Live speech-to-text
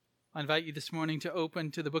I invite you this morning to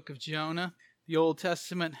open to the book of Jonah, the Old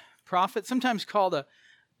Testament prophet, sometimes called a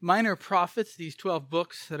minor prophets, these 12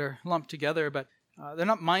 books that are lumped together, but they're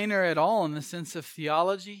not minor at all in the sense of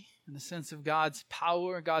theology, in the sense of God's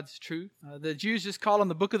power, God's truth. The Jews just called them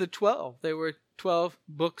the book of the 12. They were 12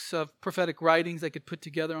 books of prophetic writings they could put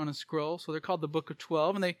together on a scroll, so they're called the book of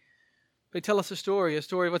 12, and they tell us a story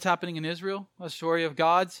of what's happening in Israel, a story of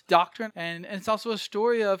God's doctrine, and it's also a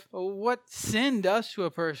story of what sin does to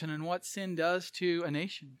a person and what sin does to a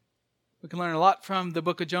nation. We can learn a lot from the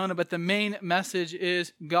book of Jonah, but the main message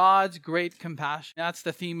is God's great compassion. That's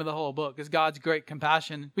the theme of the whole book, is God's great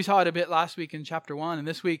compassion. We saw it a bit last week in chapter 1, and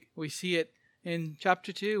this week we see it in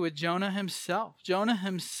chapter 2 with Jonah himself. Jonah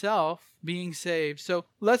himself being saved. So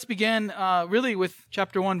let's begin really with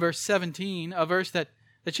chapter 1, verse 17, a verse that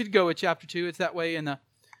should go with chapter 2. It's that way in the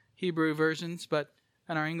Hebrew versions, but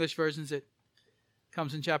in our English versions it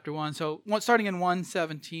comes in chapter 1. So starting in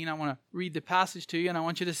 1:17, I want to read the passage to you, and I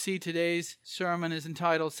want you to see today's sermon is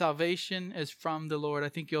entitled, Salvation is from the Lord. I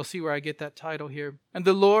think you'll see where I get that title here. And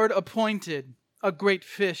the Lord appointed a great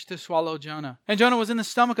fish to swallow Jonah. And Jonah was in the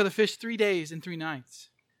stomach of the fish 3 days and 3 nights.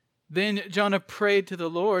 Then Jonah prayed to the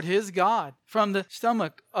Lord, his God, from the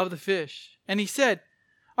stomach of the fish. And he said,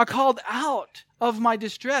 I called out of my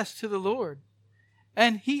distress to the Lord,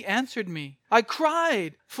 and he answered me. I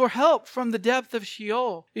cried for help from the depth of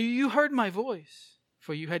Sheol. You heard my voice,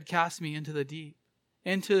 for you had cast me into the deep,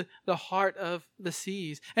 into the heart of the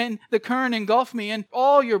seas, and the current engulfed me, and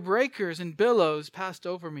all your breakers and billows passed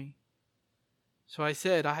over me. So I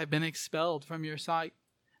said, I have been expelled from your sight.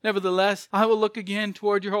 Nevertheless, I will look again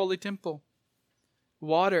toward your holy temple.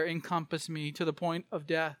 Water encompassed me to the point of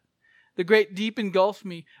death. The great deep engulfed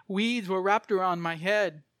me. Weeds were wrapped around my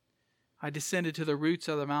head. I descended to the roots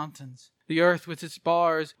of the mountains. The earth with its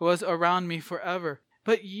bars was around me forever.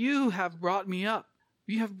 But you have brought me up.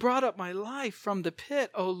 You have brought up my life from the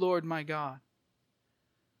pit, O Lord my God.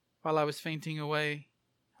 While I was fainting away,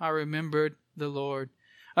 I remembered the Lord.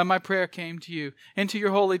 And my prayer came to you, into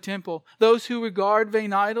your holy temple. Those who regard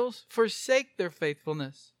vain idols forsake their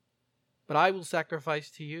faithfulness. But I will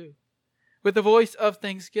sacrifice to you. With the voice of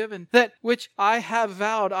thanksgiving, that which I have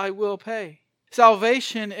vowed I will pay.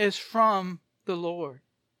 Salvation is from the Lord.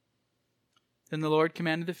 Then the Lord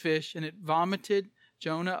commanded the fish, and it vomited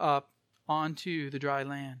Jonah up onto the dry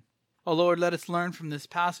land. Oh Lord, let us learn from this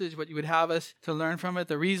passage what you would have us to learn from it,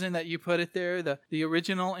 the reason that you put it there, the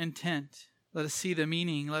original intent. Let us see the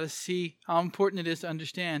meaning. Let us see how important it is to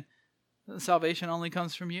understand that salvation only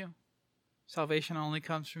comes from you. Salvation only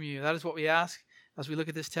comes from you. That is what we ask as we look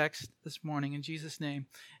at this text this morning. In Jesus' name,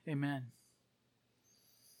 amen.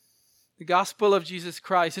 The gospel of Jesus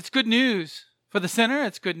Christ. It's good news for the sinner.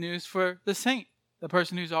 It's good news for the saint, the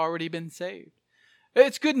person who's already been saved.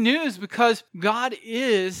 It's good news because God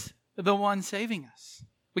is the one saving us.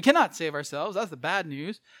 We cannot save ourselves. That's the bad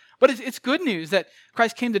news. But it's good news that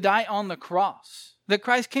Christ came to die on the cross, that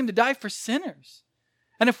Christ came to die for sinners.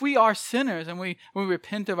 And if we are sinners and when we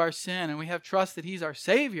repent of our sin and we have trust that He's our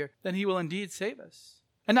Savior, then He will indeed save us.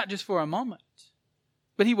 And not just for a moment,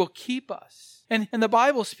 but He will keep us. And the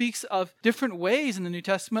Bible speaks of different ways in the New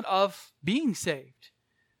Testament of being saved.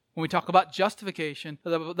 When we talk about justification,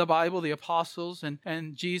 the Bible, the apostles,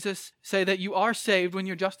 and Jesus say that you are saved when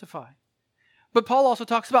you're justified. But Paul also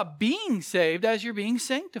talks about being saved as you're being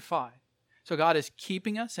sanctified. So God is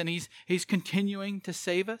keeping us and He's continuing to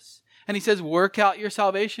save us. And He says, work out your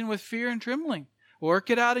salvation with fear and trembling. Work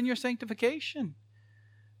it out in your sanctification.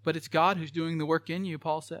 But it's God who's doing the work in you,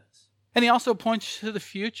 Paul says. And he also points to the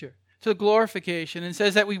future, to the glorification, and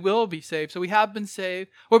says that we will be saved. So we have been saved,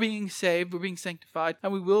 we're being sanctified,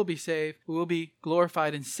 and we will be saved. We will be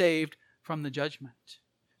glorified and saved from the judgment.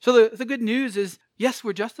 So the good news is, yes,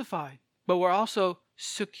 we're justified, but we're also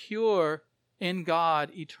secure in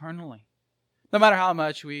God eternally. No matter how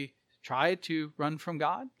much we try to run from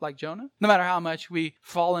God, like Jonah, no matter how much we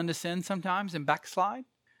fall into sin sometimes and backslide,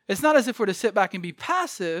 it's not as if we're to sit back and be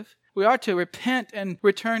passive. We are to repent and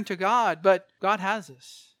return to God, but God has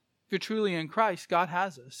us. If you're truly in Christ, God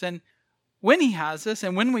has us. And when He has us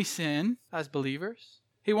and when we sin as believers,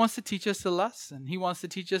 He wants to teach us a lesson. He wants to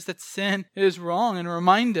teach us that sin is wrong and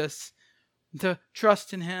remind us to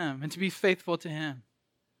trust in Him and to be faithful to Him.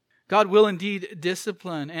 God will indeed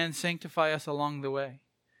discipline and sanctify us along the way.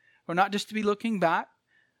 We're not just to be looking back.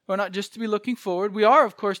 We're not just to be looking forward. We are,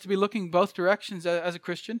 of course, to be looking both directions as a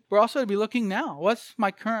Christian. We're also to be looking now. What's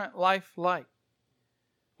my current life like?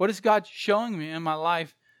 What is God showing me in my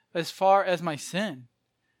life as far as my sin?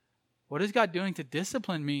 What is God doing to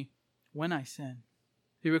discipline me when I sin?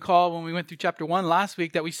 You recall when we went through chapter 1 last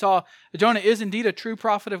week that we saw that Jonah is indeed a true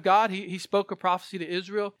prophet of God. He spoke a prophecy to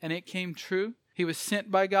Israel and it came true. He was sent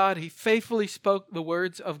by God. He faithfully spoke the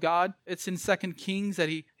words of God. It's in 2 Kings that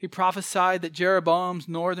he prophesied that Jeroboam's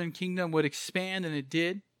northern kingdom would expand, and it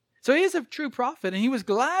did. So he is a true prophet, and he was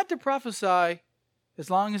glad to prophesy as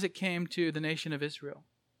long as it came to the nation of Israel.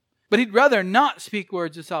 But he'd rather not speak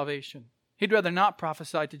words of salvation. He'd rather not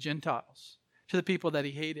prophesy to Gentiles, to the people that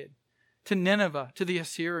he hated, to Nineveh, to the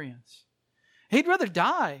Assyrians. He'd rather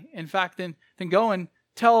die, in fact, than go and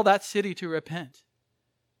tell that city to repent.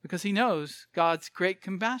 Because he knows God's great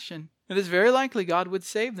compassion. It is very likely God would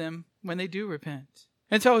save them when they do repent.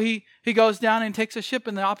 And so he goes down and takes a ship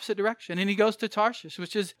in the opposite direction. And he goes to Tarshish,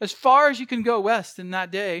 which is as far as you can go west in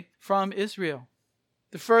that day from Israel.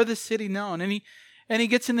 The furthest city known. And he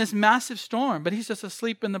gets in this massive storm, but he's just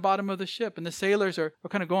asleep in the bottom of the ship. And the sailors are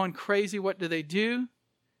kind of going crazy. What do they do?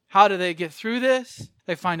 How do they get through this?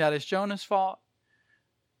 They find out it's Jonah's fault.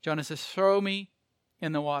 Jonah says, throw me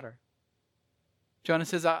in the water. Jonah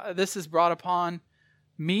says, this is brought upon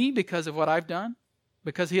me because of what I've done.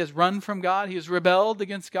 Because he has run from God. He has rebelled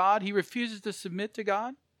against God. He refuses to submit to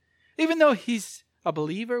God. Even though he's a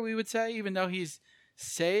believer, we would say, even though he's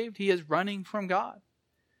saved, he is running from God.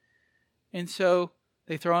 And so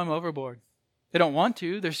they throw him overboard. They don't want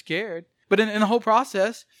to. They're scared. But in the whole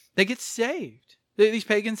process, they get saved. These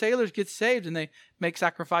pagan sailors get saved, and they make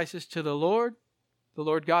sacrifices to the Lord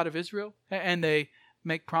God of Israel. And they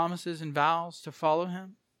make promises and vows to follow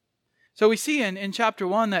him. So we see in chapter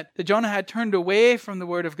 1 that Jonah had turned away from the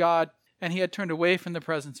word of God, and he had turned away from the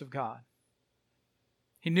presence of God.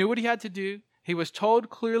 He knew what he had to do. He was told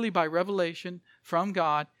clearly by revelation from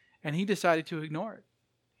God, and he decided to ignore it.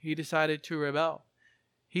 He decided to rebel.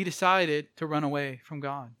 He decided to run away from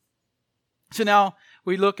God. So now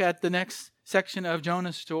we look at the next section of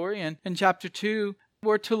Jonah's story, and in chapter 2,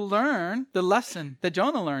 we're to learn the lesson that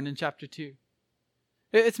Jonah learned in chapter 2.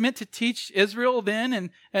 It's meant to teach Israel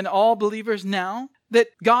then and all believers now that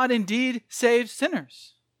God indeed saves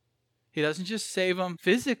sinners. He doesn't just save them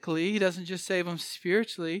physically. He doesn't just save them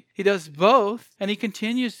spiritually. He does both, and he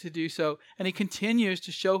continues to do so. And he continues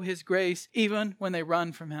to show his grace even when they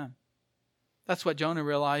run from him. That's what Jonah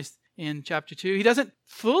realized in chapter 2. He doesn't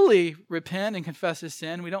fully repent and confess his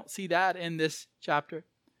sin. We don't see that in this chapter.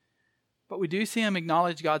 But we do see him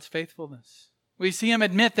acknowledge God's faithfulness. We see him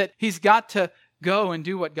admit that he's got to go and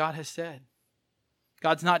do what God has said.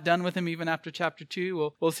 God's not done with him even after chapter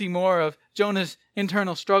 2. We'll see more of Jonah's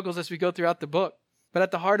internal struggles as we go throughout the book. But at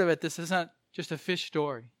the heart of it, this isn't just a fish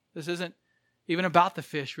story. This isn't even about the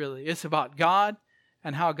fish, really. It's about God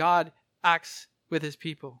and how God acts with his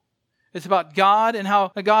people. It's about God and how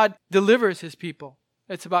God delivers his people.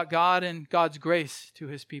 It's about God and God's grace to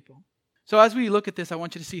his people. So as we look at this, I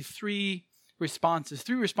want you to see three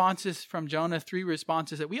responses from Jonah, three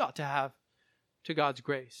responses that we ought to have to God's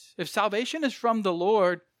grace. If salvation is from the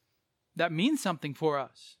Lord, that means something for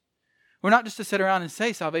us. We're not just to sit around and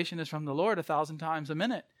say salvation is from the Lord 1,000 times a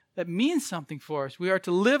minute. That means something for us. We are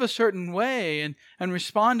to live a certain way and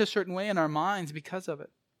respond a certain way in our minds because of it.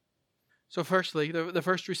 So firstly, the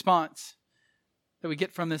first response that we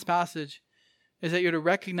get from this passage is that you're to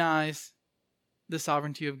recognize the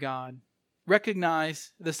sovereignty of God.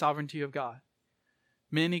 Recognize the sovereignty of God.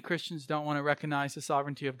 Many Christians don't want to recognize the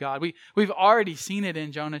sovereignty of God. We've already seen it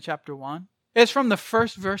in Jonah chapter 1. It's from the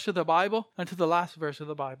first verse of the Bible until the last verse of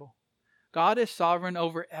the Bible. God is sovereign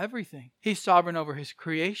over everything. He's sovereign over his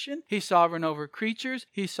creation. He's sovereign over creatures.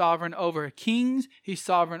 He's sovereign over kings. He's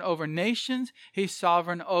sovereign over nations. He's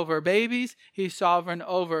sovereign over babies. He's sovereign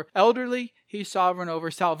over elderly. He's sovereign over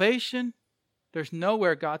salvation. There's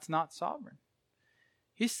nowhere God's not sovereign.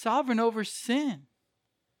 He's sovereign over sin.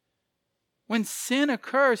 When sin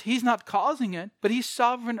occurs, he's not causing it, but he's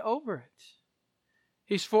sovereign over it.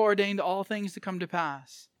 He's foreordained all things to come to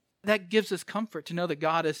pass. That gives us comfort to know that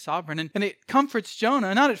God is sovereign. And it comforts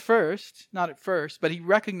Jonah, not at first, but he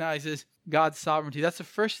recognizes God's sovereignty. That's the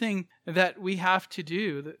first thing that we have to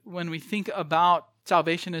do when we think about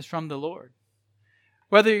salvation is from the Lord.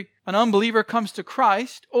 Whether an unbeliever comes to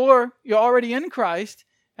Christ or you're already in Christ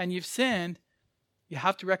and you've sinned, you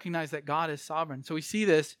have to recognize that God is sovereign. So we see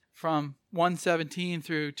this from 1:17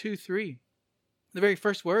 through 2:3. The very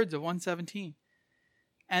first words of 1:17.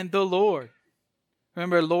 And the Lord.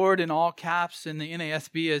 Remember, Lord in all caps in the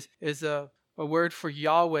NASB is a word for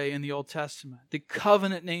Yahweh in the Old Testament. The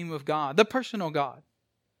covenant name of God, the personal God.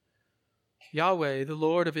 Yahweh, the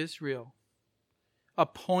Lord of Israel,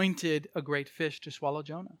 appointed a great fish to swallow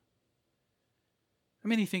Jonah. How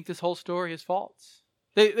many think this whole story is false?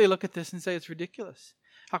 They look at this and say it's ridiculous.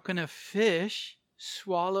 How can a fish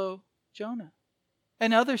swallow Jonah?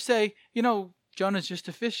 And others say, Jonah's just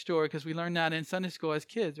a fish story because we learned that in Sunday school as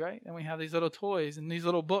kids, right? And we have these little toys and these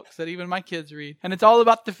little books that even my kids read. And it's all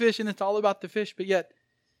about the fish and it's all about the fish. But yet,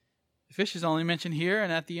 the fish is only mentioned here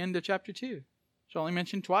and at the end of chapter 2. It's only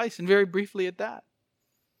mentioned twice and very briefly at that.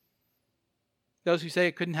 Those who say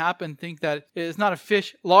it couldn't happen think that it is not a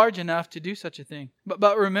fish large enough to do such a thing.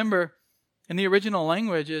 But remember, in the original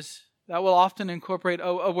languages, that will often incorporate,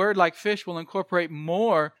 a word like fish will incorporate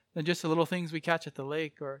more than just the little things we catch at the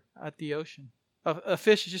lake or at the ocean. A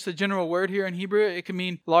fish is just a general word here in Hebrew. It could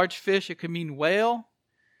mean large fish. It could mean whale.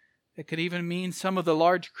 It could even mean some of the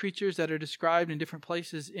large creatures that are described in different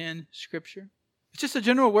places in Scripture. It's just a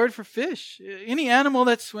general word for fish. Any animal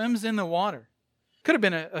that swims in the water. Could have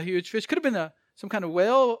been a huge fish. Could have been some kind of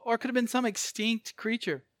whale, or could have been some extinct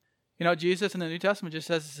creature. Jesus in the New Testament just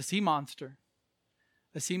says it's a sea monster.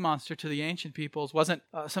 A sea monster to the ancient peoples wasn't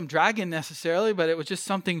some dragon necessarily, but it was just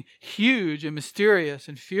something huge and mysterious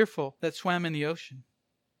and fearful that swam in the ocean.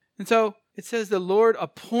 And so it says the Lord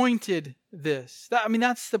appointed this.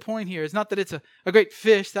 That's the point here. It's not that it's a great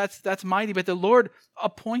fish. That's mighty, but the Lord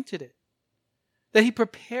appointed it. That He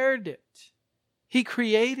prepared it. He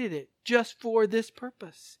created it just for this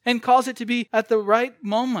purpose and caused it to be at the right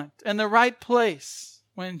moment and the right place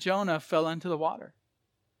when Jonah fell into the water.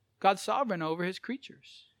 God's sovereign over His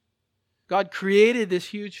creatures. God created this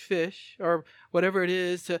huge fish, or whatever it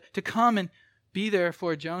is, to come and be there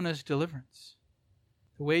for Jonah's deliverance.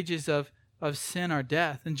 The wages of sin are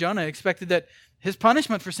death. And Jonah expected that his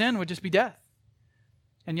punishment for sin would just be death.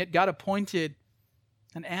 And yet God appointed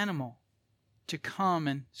an animal to come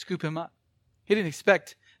and scoop him up. He didn't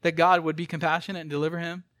expect that God would be compassionate and deliver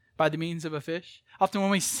him by the means of a fish. Often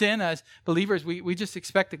when we sin as believers, we just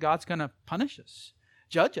expect that God's going to punish us,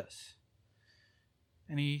 judge us.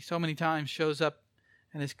 And He so many times shows up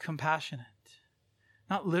and is compassionate.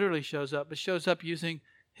 Not literally shows up, but shows up using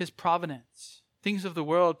His providence. Things of the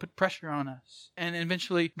world put pressure on us and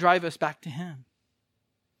eventually drive us back to Him.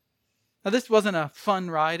 Now, this wasn't a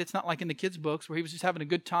fun ride. It's not like in the kids' books where he was just having a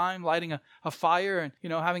good time, lighting a fire and,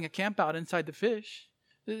 having a camp out inside the fish.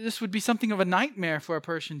 This would be something of a nightmare for a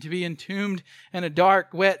person to be entombed in a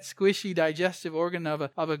dark, wet, squishy, digestive organ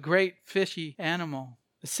of a great fishy animal.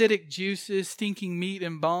 Acidic juices, stinking meat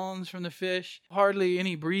and bones from the fish, hardly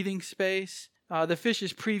any breathing space. The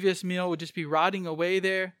fish's previous meal would just be rotting away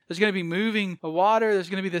there. There's going to be moving the water. There's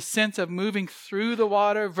going to be the sense of moving through the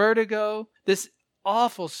water, vertigo, this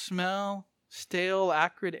awful smell, stale,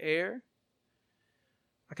 acrid air.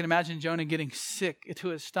 I can imagine Jonah getting sick to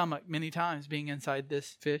his stomach many times being inside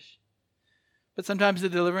this fish. But sometimes the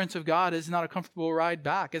deliverance of God is not a comfortable ride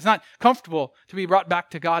back. It's not comfortable to be brought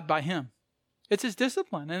back to God by Him. It's His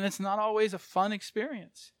discipline, and it's not always a fun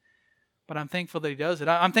experience. But I'm thankful that He does it.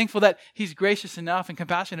 I'm thankful that He's gracious enough and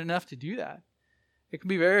compassionate enough to do that. It can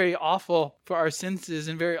be very awful for our senses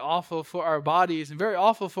and very awful for our bodies and very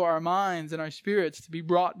awful for our minds and our spirits to be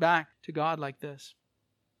brought back to God like this.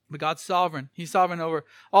 But God's sovereign. He's sovereign over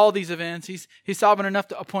all these events. He's sovereign enough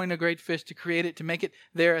to appoint a great fish, to create it, to make it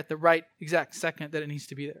there at the right exact second that it needs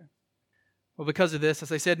to be there. Well, because of this,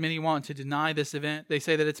 as I said, many want to deny this event. They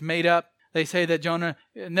say that it's made up. They say that Jonah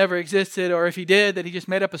never existed, or if he did, that he just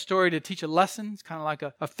made up a story to teach a lesson. It's kind of like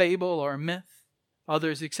a fable or a myth.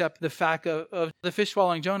 Others accept the fact of the fish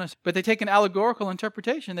swallowing Jonah, but they take an allegorical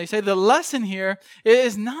interpretation. They say the lesson here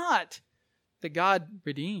is not that God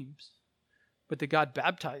redeems, but that God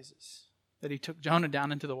baptizes, that He took Jonah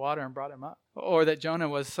down into the water and brought him up, or that Jonah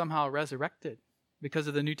was somehow resurrected. Because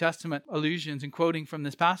of the New Testament allusions and quoting from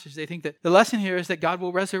this passage, they think that the lesson here is that God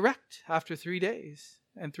will resurrect after 3 days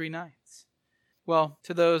and 3 nights. Well,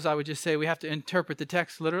 to those, I would just say we have to interpret the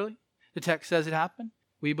text literally. The text says it happened.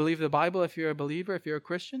 We believe the Bible if you're a believer, if you're a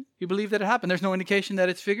Christian. You believe that it happened. There's no indication that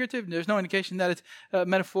it's figurative. There's no indication that it's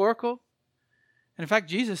metaphorical. And in fact,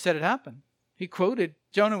 Jesus said it happened. He quoted,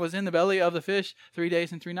 Jonah was in the belly of the fish 3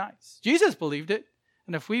 days and 3 nights. Jesus believed it.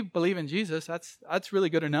 And if we believe in Jesus, that's really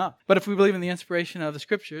good enough. But if we believe in the inspiration of the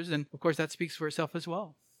Scriptures, then of course that speaks for itself as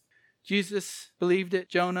well. Jesus believed it.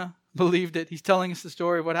 Jonah believed it. He's telling us the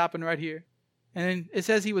story of what happened right here. And then it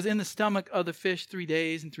says he was in the stomach of the fish 3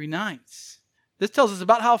 days and 3 nights. This tells us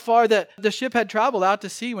about how far that the ship had traveled out to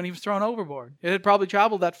sea when he was thrown overboard. It had probably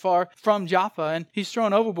traveled that far from Joppa, and he's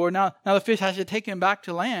thrown overboard. Now the fish has to take him back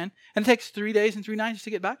to land, and it takes 3 days and 3 nights to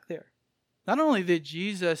get back there. Not only did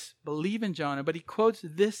Jesus believe in Jonah, but he quotes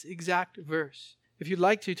this exact verse. If you'd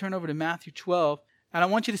like to, turn over to Matthew 12, and I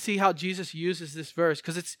want you to see how Jesus uses this verse,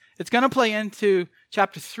 because it's going to play into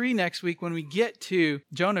chapter 3 next week when we get to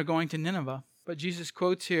Jonah going to Nineveh. But Jesus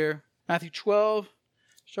quotes here, Matthew 12,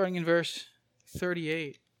 starting in verse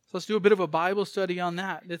 38. So let's do a bit of a Bible study on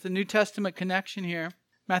that. There's a New Testament connection here.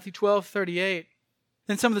 Matthew 12:38.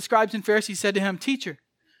 Then some of the scribes and Pharisees said to him, Teacher,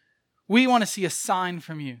 we want to see a sign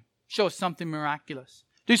from you. Show us something miraculous.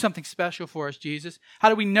 Do something special for us, Jesus. How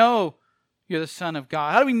do we know you're the Son of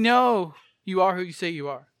God? How do we know you are who you say you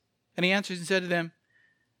are? And he answers and said to them,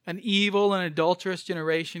 An evil and adulterous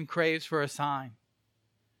generation craves for a sign.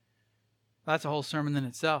 That's a whole sermon in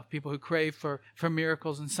itself. People who crave for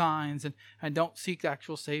miracles and signs and don't seek the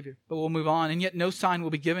actual Savior. But we'll move on. And yet no sign will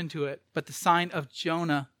be given to it but the sign of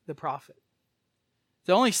Jonah the prophet.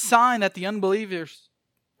 The only sign that the unbelievers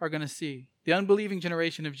are going to see, the unbelieving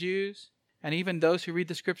generation of Jews, and even those who read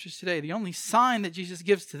the Scriptures today, the only sign that Jesus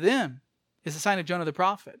gives to them is the sign of Jonah the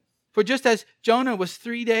prophet. For just as Jonah was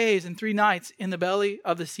 3 days and 3 nights in the belly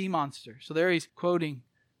of the sea monster. So there he's quoting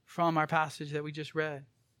from our passage that we just read.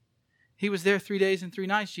 He was there 3 days and 3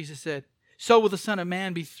 nights, Jesus said. So will the Son of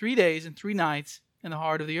Man be 3 days and 3 nights in the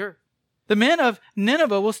heart of the earth. The men of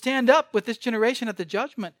Nineveh will stand up with this generation at the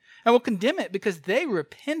judgment and will condemn it because they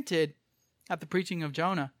repented at the preaching of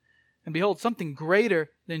Jonah. And behold, something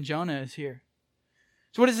greater than Jonah is here.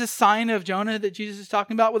 So what is this sign of Jonah that Jesus is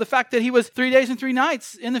talking about? Well, the fact that he was 3 days and 3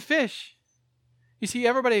 nights in the fish. You see,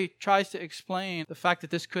 everybody tries to explain the fact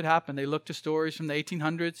that this could happen. They look to stories from the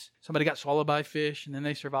 1800s. Somebody got swallowed by a fish and then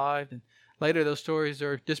they survived. And later those stories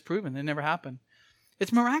are disproven. They never happened.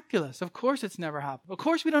 It's miraculous. Of course it's never happened. Of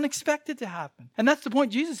course we don't expect it to happen. And that's the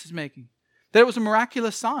point Jesus is making. That it was a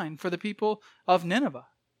miraculous sign for the people of Nineveh.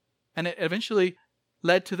 And it eventually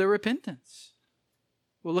led to their repentance.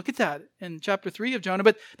 We'll look at that in chapter 3 of Jonah.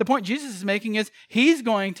 But the point Jesus is making is he's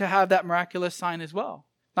going to have that miraculous sign as well.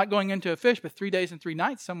 Not going into a fish, but 3 days and 3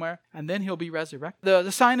 nights somewhere, and then he'll be resurrected.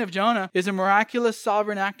 The sign of Jonah is a miraculous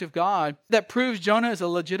sovereign act of God that proves Jonah is a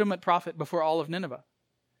legitimate prophet before all of Nineveh.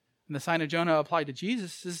 And the sign of Jonah applied to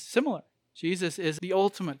Jesus is similar. Jesus is the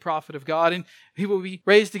ultimate prophet of God, and he will be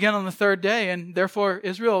raised again on the 3rd day, and therefore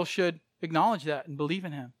Israel should acknowledge that and believe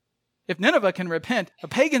in him. If Nineveh can repent, a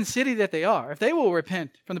pagan city that they are, if they will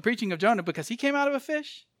repent from the preaching of Jonah because he came out of a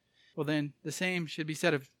fish, well then the same should be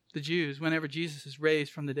said of the Jews whenever Jesus is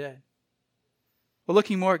raised from the dead. Well,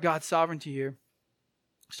 looking more at God's sovereignty here,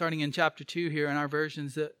 starting in chapter 2 here in our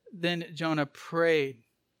versions, then Jonah prayed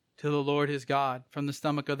to the Lord his God from the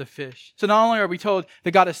stomach of the fish. So not only are we told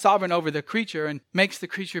that God is sovereign over the creature and makes the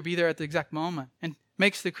creature be there at the exact moment and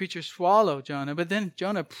makes the creature swallow Jonah, but then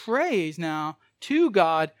Jonah prays now to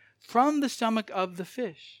God from the stomach of the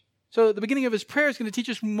fish. So the beginning of his prayer is going to teach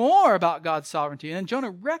us more about God's sovereignty. And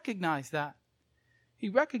Jonah recognized that. He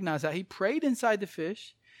recognized that. He prayed inside the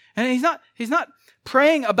fish. And he's not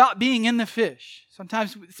praying about being in the fish.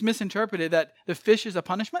 Sometimes it's misinterpreted that the fish is a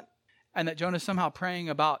punishment and that Jonah's somehow praying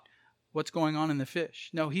about what's going on in the fish.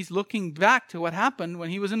 No, he's looking back to what happened when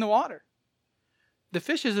he was in the water. The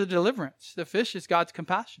fish is a deliverance. The fish is God's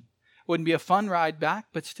compassion. It wouldn't be a fun ride back,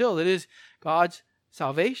 but still it is God's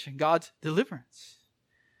salvation, God's deliverance.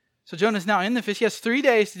 So Jonah's now in the fish. He has 3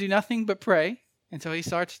 days to do nothing but pray. And so he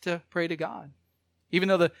starts to pray to God. Even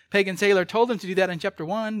though the pagan sailor told him to do that in chapter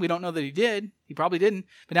 1, we don't know that he did. He probably didn't.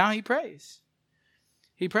 But now he prays.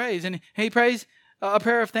 He prays. And he prays a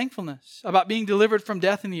prayer of thankfulness about being delivered from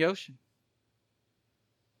death in the ocean.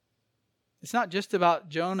 It's not just about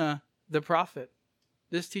Jonah the prophet.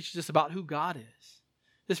 This teaches us about who God is.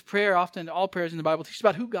 This prayer, often all prayers in the Bible, teaches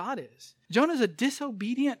about who God is. Jonah is a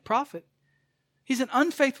disobedient prophet. He's an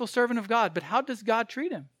unfaithful servant of God. But how does God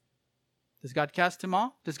treat him? Does God cast him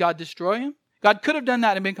off? Does God destroy him? God could have done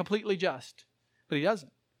that and been completely just, but he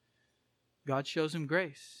doesn't. God shows him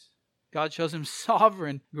grace. God shows him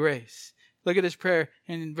sovereign grace. Look at his prayer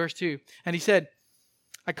in verse 2. And he said,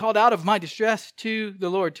 I called out of my distress to the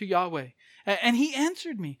Lord, to Yahweh, and he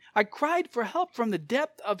answered me. I cried for help from the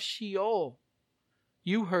depth of Sheol.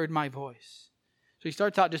 You heard my voice. So he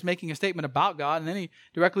starts out just making a statement about God, and then he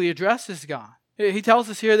directly addresses God. He tells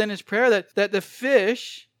us here then in his prayer that the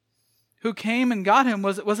fish who came and got him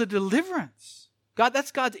was a deliverance.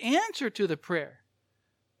 That's God's answer to the prayer.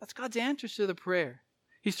 That's God's answer to the prayer.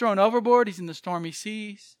 He's thrown overboard. He's in the stormy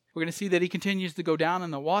seas. We're going to see that he continues to go down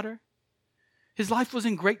in the water. His life was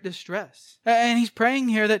in great distress. And he's praying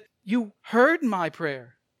here that you heard my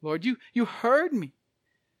prayer, Lord. You heard me.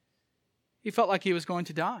 He felt like he was going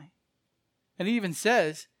to die. And he even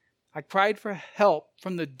says, I cried for help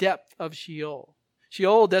from the depth of Sheol.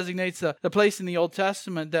 Sheol designates the place in the Old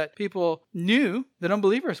Testament that people knew that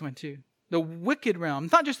unbelievers went to. The wicked realm.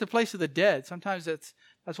 It's not just the place of the dead. Sometimes that's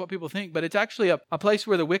what people think. But it's actually a place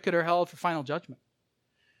where the wicked are held for final judgment.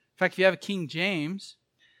 In fact, if you have King James,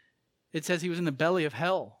 it says he was in the belly of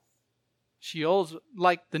hell. Sheol's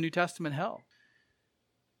like the New Testament hell.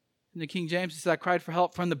 In the King James, it says, I cried for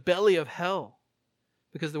help from the belly of hell.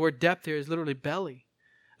 Because the word depth here is literally belly.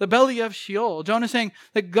 The belly of Sheol. Jonah is saying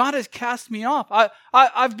that God has cast me off.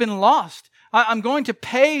 I've been lost. I'm going to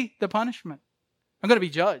pay the punishment. I'm going to be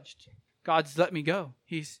judged. God's let me go.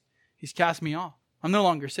 He's cast me off. I'm no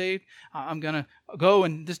longer saved. I'm going to go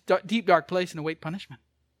in this deep, dark place and await punishment.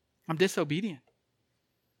 I'm disobedient.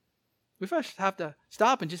 We first have to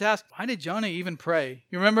stop and just ask, why did Jonah even pray?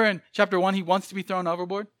 You remember in chapter 1, he wants to be thrown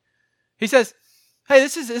overboard? He says, hey,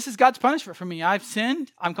 this is God's punishment for me. I've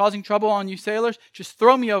sinned. I'm causing trouble on you sailors. Just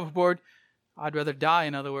throw me overboard. I'd rather die,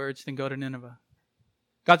 in other words, than go to Nineveh.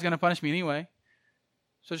 God's going to punish me anyway.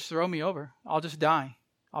 So just throw me over. I'll just die.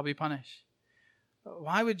 I'll be punished.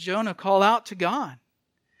 Why would Jonah call out to God?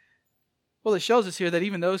 Well, it shows us here that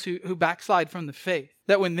even those who backslide from the faith,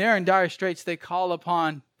 that when they're in dire straits, they call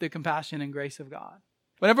upon the compassion and grace of God.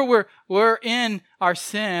 Whenever we're in our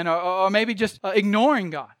sin or maybe just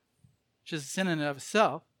ignoring God, which is a sin in and of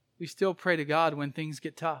itself, we still pray to God when things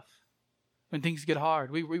get tough, when things get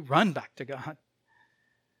hard. We run back to God.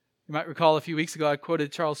 You might recall a few weeks ago I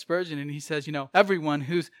quoted Charles Spurgeon, and he says, everyone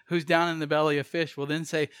who's down in the belly of fish will then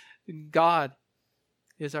say, God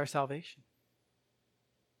is our salvation.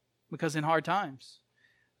 Because in hard times,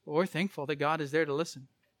 we're thankful that God is there to listen.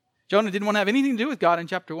 Jonah didn't want to have anything to do with God in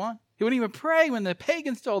chapter 1. He wouldn't even pray when the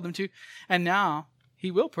pagans told him to. And now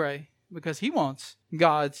he will pray because he wants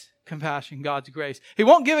God's compassion, God's grace. He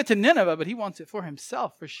won't give it to Nineveh, but he wants it for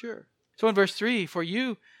himself for sure. So in verse 3, for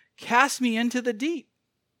you cast me into the deep,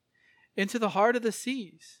 into the heart of the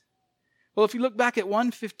seas. Well, if you look back at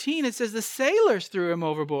 1:15, it says the sailors threw him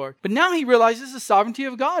overboard. But now he realizes the sovereignty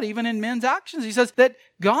of God, even in men's actions. He says that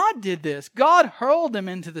God did this. God hurled them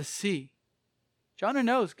into the sea. Jonah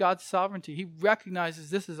knows God's sovereignty. He recognizes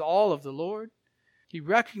this is all of the Lord. He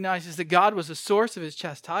recognizes that God was the source of his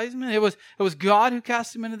chastisement. It was God who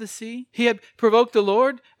cast him into the sea. He had provoked the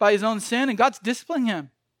Lord by his own sin, and God's disciplining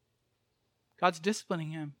him. God's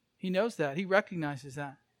disciplining him. He knows that. He recognizes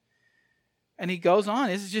that. And he goes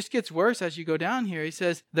on. It just gets worse as you go down here. He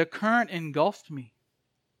says, the current engulfed me.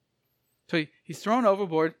 So he's thrown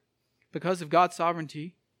overboard because of God's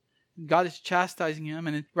sovereignty. God is chastising him,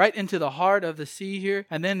 and right into the heart of the sea here.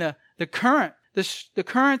 And then the current, the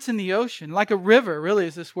currents in the ocean, like a river, really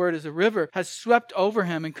as this word is a river, has swept over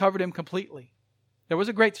him and covered him completely. There was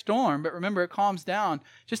a great storm, but remember, it calms down.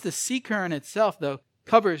 Just the sea current itself, though,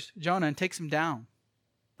 covers Jonah and takes him down.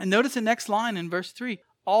 And notice the next line in verse 3.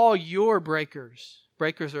 All your breakers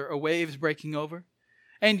are waves breaking over,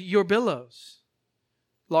 and your billows,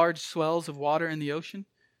 large swells of water in the ocean,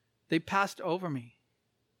 they passed over me.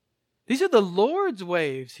 These are the Lord's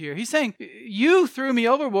waves here. He's saying, you threw me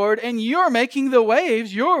overboard, and you're making the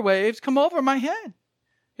waves, your waves, come over my head.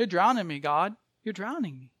 You're drowning me, God. You're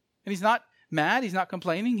drowning me. And he's not mad. He's not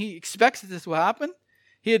complaining. He expects that this will happen.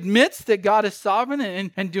 He admits that God is sovereign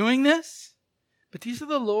and doing this. But these are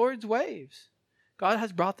the Lord's waves. God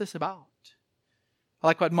has brought this about. I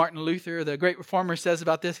like what Martin Luther, the great reformer, says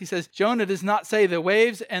about this. He says, Jonah does not say the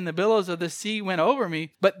waves and the billows of the sea went over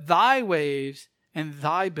me, but thy waves and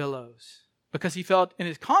thy billows. Because he felt in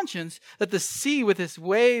his conscience that the sea with its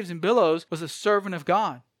waves and billows was a servant of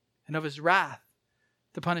God and of his wrath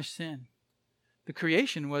to punish sin. The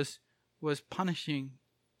creation was punishing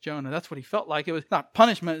Jonah. That's what he felt like. It was not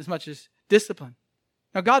punishment as much as discipline.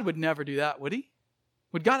 Now, God would never do that, would he?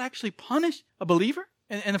 Would God actually punish a believer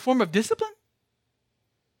in the form of discipline?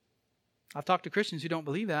 I've talked to Christians who don't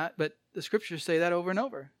believe that, but the scriptures say that over and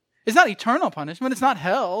over. It's not eternal punishment. It's not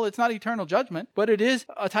hell. It's not eternal judgment, but it is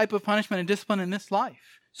a type of punishment and discipline in this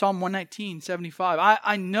life. Psalm 119:75.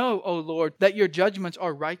 I know, O Lord, that your judgments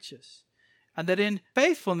are righteous, and that in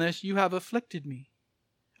faithfulness you have afflicted me.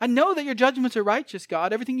 I know that your judgments are righteous,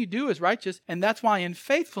 God. Everything you do is righteous, and that's why in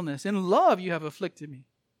faithfulness, in love, you have afflicted me.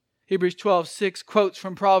 Hebrews 12:6 quotes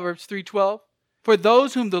from Proverbs 3:12. For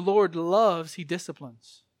those whom the Lord loves, he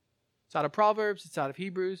disciplines. It's out of Proverbs, it's out of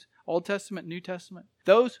Hebrews, Old Testament, New Testament.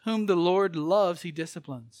 Those whom the Lord loves, he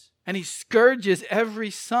disciplines. And he scourges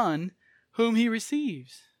every son whom he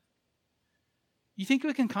receives. You think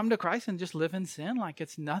we can come to Christ and just live in sin like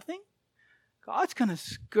it's nothing? God's going to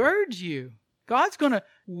scourge you. God's going to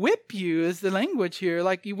whip you, is the language here,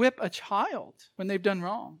 like you whip a child when they've done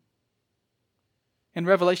wrong. In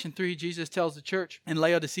Revelation 3, Jesus tells the church in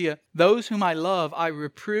Laodicea, those whom I love, I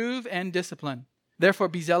reprove and discipline. Therefore,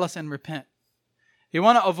 be zealous and repent. You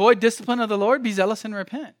want to avoid discipline of the Lord? Be zealous and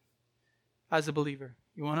repent as a believer.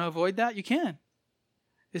 You want to avoid that? You can.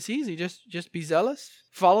 It's easy. Just be zealous.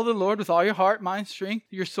 Follow the Lord with all your heart, mind, strength,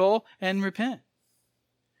 your soul, and repent.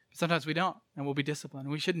 But sometimes we don't, and we'll be disciplined.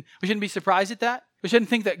 We shouldn't be surprised at that. We shouldn't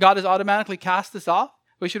think that God has automatically cast us off.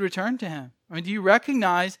 we should return to him. I mean, do you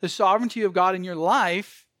recognize the sovereignty of God in your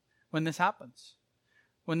life when this happens?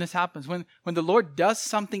 When this happens, when the Lord does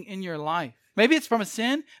something in your life. Maybe it's from a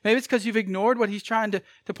sin. Maybe it's because you've ignored what he's trying to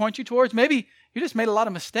point you towards. Maybe you just made a lot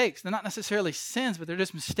of mistakes. They're not necessarily sins, but they're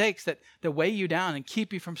just mistakes that weigh you down and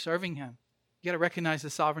keep you from serving him. You got to recognize the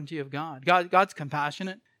sovereignty of God. God's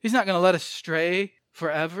compassionate. He's not going to let us stray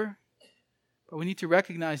forever. But we need to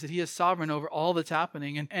recognize that he is sovereign over all that's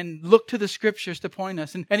happening and look to the scriptures to point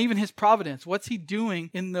us and even his providence. What's he doing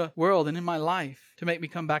in the world and in my life to make me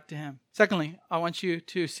come back to him? Secondly, I want you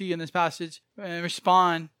to see in this passage and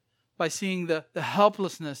respond by seeing the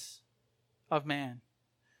helplessness of man.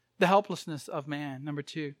 The helplessness of man, number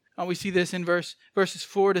 2. We see this in verses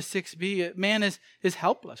 4 to 6b. Man is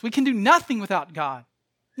helpless. We can do nothing without God.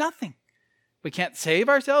 Nothing. We can't save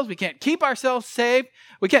ourselves. We can't keep ourselves saved.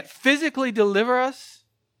 We can't physically deliver us.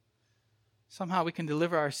 Somehow we can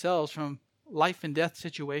deliver ourselves from life and death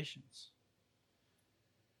situations.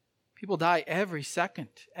 People die every second,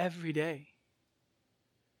 every day.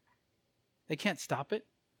 They can't stop it.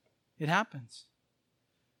 It happens.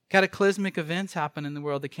 Cataclysmic events happen in the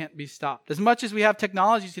world that can't be stopped. As much as we have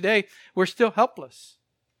technology today, we're still helpless.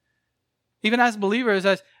 Even as believers,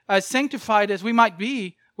 as sanctified as we might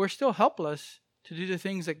be, we're still helpless to do the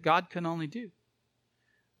things that God can only do.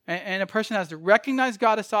 And a person has to recognize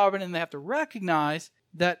God as sovereign, and they have to recognize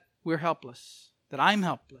that we're helpless, that I'm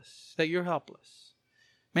helpless, that you're helpless.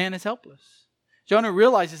 Man is helpless. Jonah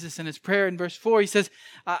realizes this in his prayer in verse 4. He says,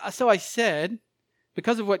 so I said,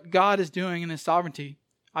 because of what God is doing in his sovereignty,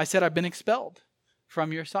 I said, I've been expelled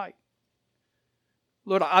from your sight.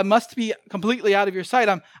 Lord, I must be completely out of your sight.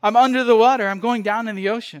 I'm under the water. I'm going down in the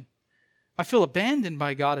ocean. I feel abandoned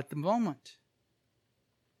by God at the moment.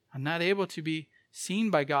 I'm not able to be seen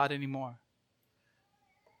by God anymore.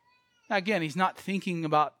 Now again, he's not thinking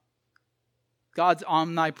about God's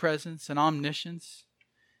omnipresence and omniscience.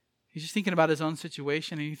 He's just thinking about his own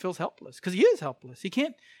situation, and he feels helpless because he is helpless. He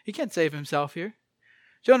can't save himself here.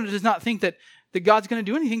 Jonah does not think that God's going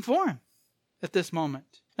to do anything for him at this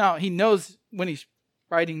moment. Now, he knows when he's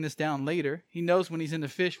writing this down later. He knows when he's in the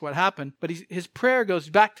fish what happened, but his prayer goes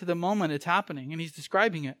back to the moment it's happening, and he's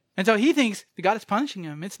describing it. And so he thinks that God is punishing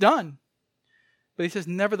him. It's done. But he says,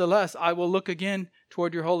 nevertheless, I will look again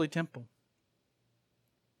toward your holy temple.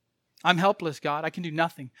 I'm helpless, God. I can do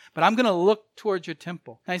nothing. But I'm going to look towards your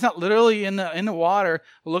temple. Now, he's not literally in the water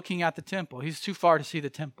looking at the temple. He's too far to see the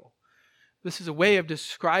temple. This is a way of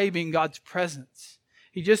describing God's presence.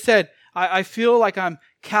 He just said, I feel like I'm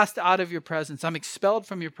cast out of your presence. I'm expelled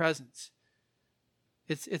from your presence.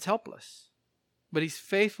 It's helpless. But he's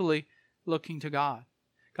faithfully looking to God.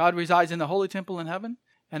 God resides in the holy temple in heaven,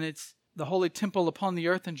 and it's the holy temple upon the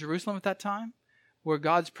earth in Jerusalem at that time, where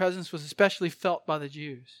God's presence was especially felt by the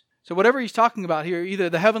Jews. So whatever he's talking about here, either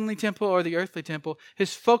the heavenly temple or the earthly temple,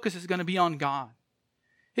 his focus is going to be on God.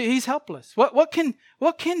 He's helpless. What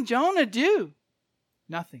can Jonah do?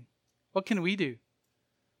 Nothing. What can we do?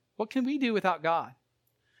 What can we do without God?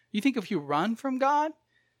 You think if you run from God,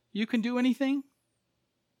 you can do anything?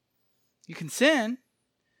 You can sin,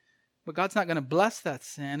 but God's not going to bless that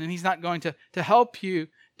sin, and he's not going to help you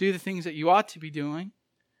do the things that you ought to be doing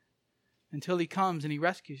until he comes and he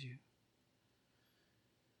rescues you.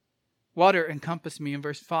 Water encompassed me in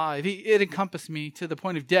verse 5. It encompassed me to the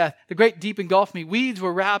point of death. The great deep engulfed me. Weeds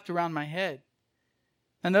were wrapped around my head.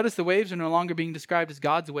 Now notice the waves are no longer being described as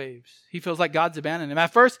God's waves. He feels like God's abandoned him.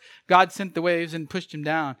 At first, God sent the waves and pushed him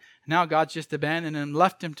down. Now God's just abandoned him,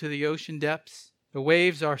 left him to the ocean depths. The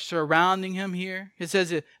waves are surrounding him here. It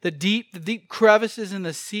says the deep crevices in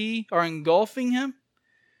the sea are engulfing him.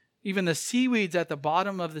 Even the seaweeds at the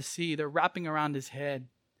bottom of the sea, they're wrapping around his head.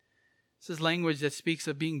 This is language that speaks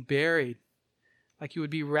of being buried, like you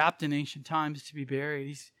would be wrapped in ancient times to be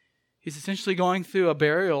buried. He's essentially going through a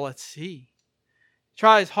burial at sea.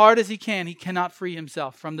 Try as hard as he cannot free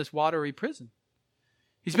himself from this watery prison.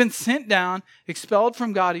 He's been sent down, expelled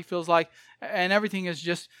from God, he feels like, and everything is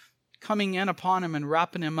just coming in upon him and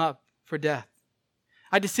wrapping him up for death.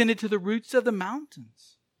 I descended to the roots of the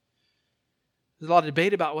mountains. There's a lot of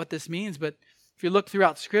debate about what this means, but if you look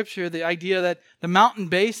throughout Scripture, the idea that the mountain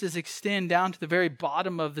bases extend down to the very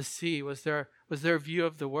bottom of the sea was their view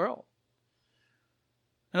of the world.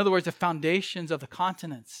 In other words, the foundations of the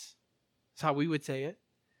continents. That's how we would say it.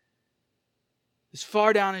 As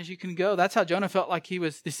far down as you can go. That's how Jonah felt like he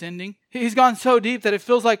was descending. He's gone so deep that it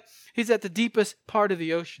feels like he's at the deepest part of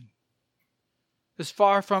the ocean. As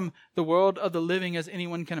far from the world of the living as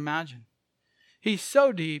anyone can imagine. He's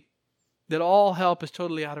so deep that all help is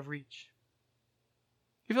totally out of reach.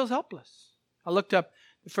 He feels helpless. I looked up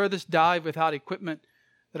the furthest dive without equipment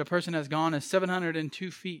that a person has gone is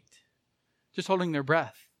 702 feet, just holding their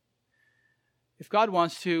breath. If God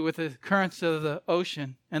wants to, with the currents of the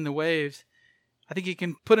ocean and the waves, I think he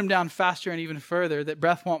can put him down faster and even further, that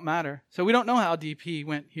breath won't matter. So we don't know how deep he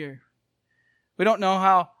went here. We don't know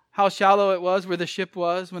how shallow it was where the ship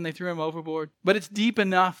was when they threw him overboard. But it's deep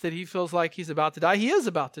enough that he feels like he's about to die. He is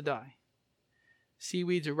about to die.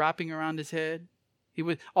 Seaweeds are wrapping around his head. He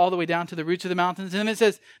went all the way down to the roots of the mountains. And it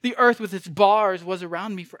says, the earth with its bars was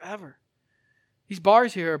around me forever. These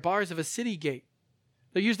bars here are bars of a city gate.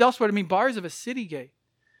 They're used elsewhere to mean bars of a city gate.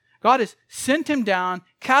 God has sent him down,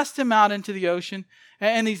 cast him out into the ocean,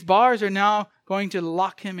 and these bars are now going to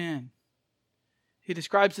lock him in. He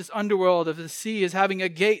describes this underworld of the sea as having a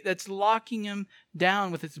gate that's locking him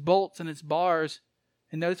down with its bolts and its bars.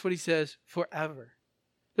 And notice what he says, forever.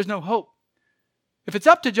 There's no hope. If it's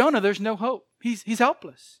up to Jonah, there's no hope. He's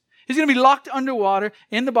helpless. He's going to be locked underwater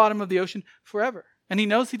in the bottom of the ocean forever. And he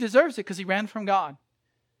knows he deserves it because he ran from God.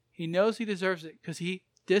 He knows he deserves it because he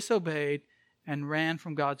disobeyed and ran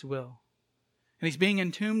from God's will. And he's being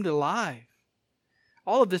entombed alive.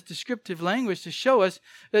 All of this descriptive language to show us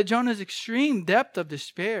that Jonah's extreme depth of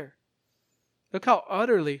despair. Look how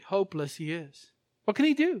utterly hopeless he is. What can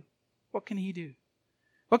he do? What can he do?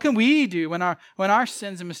 What can we do when our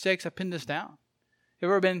sins and mistakes have pinned us down?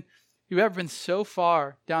 You've ever been so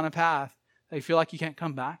far down a path that you feel like you can't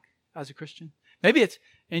come back as a Christian? Maybe it's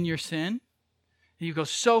in your sin, and you go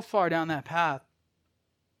so far down that path,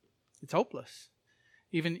 it's hopeless.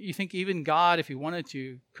 You think even God, if he wanted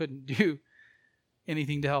to, couldn't do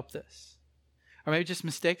anything to help this. Or maybe just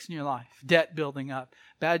mistakes in your life, debt building up,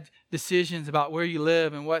 bad decisions about where you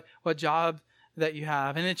live and what job that you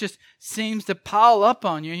have. And it just seems to pile up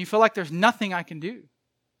on you and you feel like there's nothing I can do.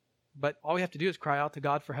 But all we have to do is cry out to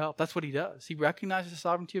God for help. That's what he does. He recognizes the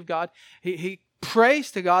sovereignty of God. He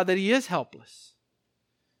prays to God that he is helpless.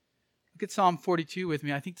 Look at Psalm 42 with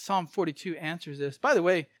me. I think Psalm 42 answers this. By the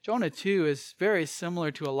way, Jonah 2 is very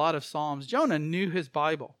similar to a lot of Psalms. Jonah knew his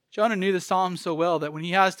Bible. Jonah knew the Psalms so well that when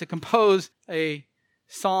he has to compose a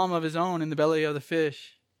psalm of his own in the belly of the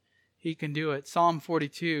fish, he can do it. Psalm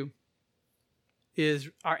 42 is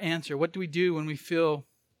our answer. What do we do when we feel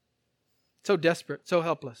so desperate, so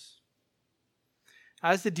helpless?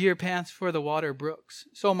 As the deer pants for the water brooks,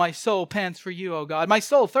 so my soul pants for you, O God. My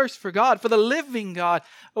soul thirsts for God, for the living God.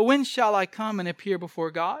 Oh, when shall I come and appear before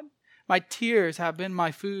God? My tears have been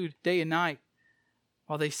my food day and night,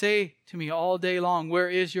 while they say to me all day long, where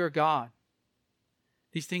is your God?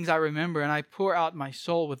 These things I remember, and I pour out my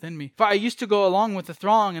soul within me. For I used to go along with the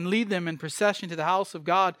throng and lead them in procession to the house of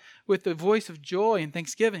God with the voice of joy and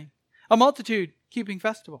thanksgiving. A multitude keeping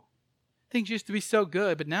festival. Things used to be so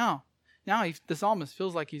good, but now the psalmist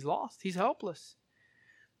feels like he's lost. He's helpless.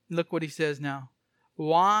 Look what he says now.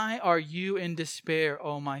 Why are you in despair,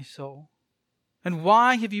 O my soul? And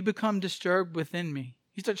why have you become disturbed within me?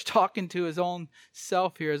 He starts talking to his own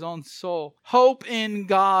self here, his own soul. Hope in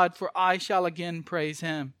God, for I shall again praise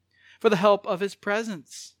him for the help of his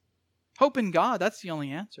presence. Hope in God, that's the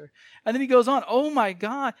only answer. And then he goes on, oh my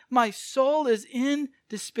God, my soul is in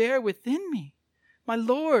despair within me. My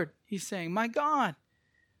Lord, he's saying, my God,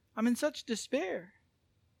 I'm in such despair.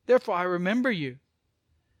 Therefore, I remember you.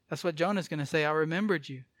 That's what Jonah's going to say. I remembered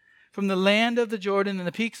you. From the land of the Jordan and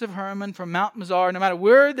the peaks of Hermon, from Mount Mizar, no matter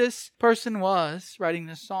where this person was writing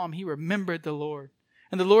this psalm, he remembered the Lord.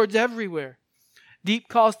 And the Lord's everywhere. Deep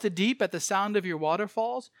calls to deep at the sound of your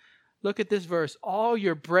waterfalls. Look at this verse. All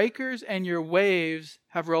your breakers and your waves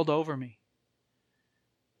have rolled over me.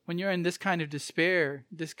 When you're in this kind of despair,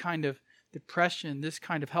 this kind of depression, this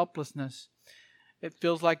kind of helplessness, it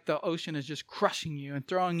feels like the ocean is just crushing you and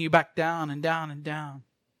throwing you back down and down and down.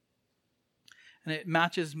 And it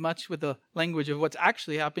matches much with the language of what's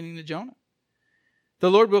actually happening to Jonah. The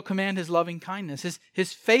Lord will command his loving kindness,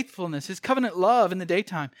 his faithfulness, his covenant love in the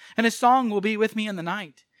daytime. And his song will be with me in the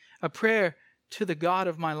night, a prayer to the God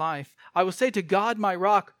of my life. I will say to God, my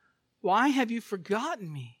rock, why have you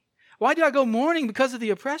forgotten me? Why do I go mourning because of the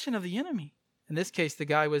oppression of the enemy? In this case, the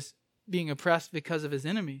guy was being oppressed because of his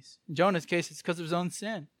enemies. In Jonah's case, it's because of his own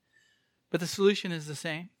sin. But the solution is the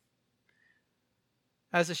same.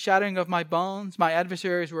 As the shattering of my bones, my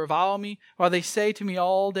adversaries revile me, while they say to me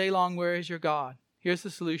all day long, where is your God? Here's the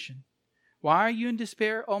solution. Why are you in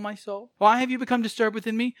despair, O my soul? Why have you become disturbed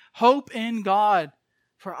within me? Hope in God,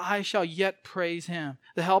 for I shall yet praise him,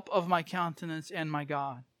 the help of my countenance and my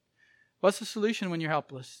God. What's the solution when you're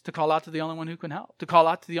helpless? To call out to the only one who can help. To call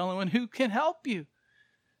out to the only one who can help you.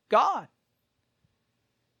 God.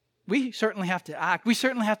 We certainly have to act. We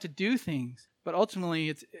certainly have to do things. But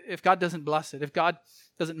ultimately, if God doesn't bless it, if God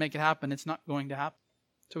doesn't make it happen, it's not going to happen.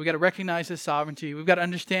 So we've got to recognize His sovereignty. We've got to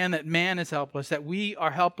understand that man is helpless, that we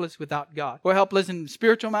are helpless without God. We're helpless in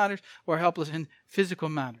spiritual matters. We're helpless in physical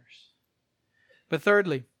matters. But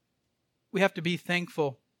thirdly, we have to be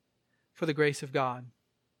thankful for the grace of God.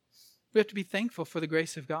 We have to be thankful for the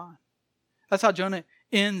grace of God. That's how Jonah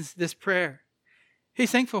ends this prayer.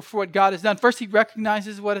 He's thankful for what God has done. First, he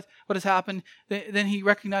recognizes what has happened. Then he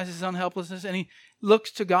recognizes his own helplessness, and he looks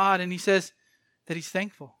to God, and he says that he's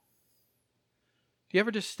thankful. Do you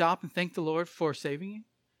ever just stop and thank the Lord for saving you? Do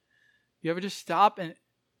you ever just stop and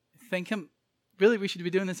thank Him? Really, we should be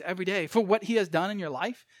doing this every day for what He has done in your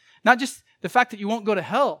life. Not just the fact that you won't go to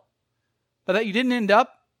hell, but that you didn't end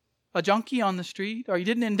up a junkie on the street, or you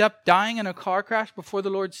didn't end up dying in a car crash before the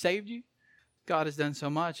Lord saved you. God has done so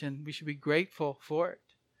much, and we should be grateful for it.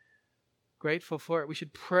 Grateful for it. We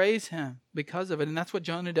should praise Him because of it, and that's what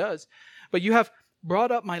Jonah does. But you have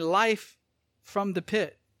brought up my life from the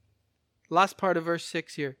pit. Last part of verse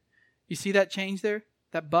 6 here. You see that change there?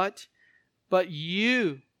 That but? But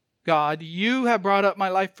you, God, you have brought up my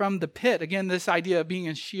life from the pit. Again, this idea of being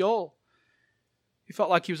in Sheol. He felt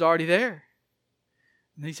like he was already there.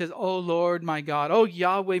 And he says, oh Lord, my God. Oh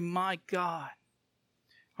Yahweh, my God.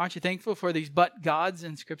 Aren't you thankful for these but gods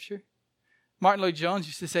in Scripture? Martin Lloyd-Jones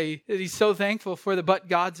used to say that he's so thankful for the but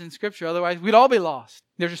gods in Scripture. Otherwise, we'd all be lost.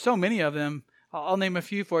 There's just so many of them. I'll name a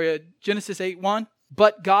few for you. Genesis 8:1.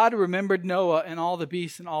 But God remembered Noah and all the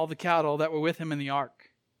beasts and all the cattle that were with him in the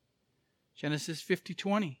ark. Genesis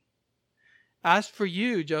 50:20. As for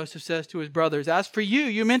you, Joseph says to his brothers, as for you,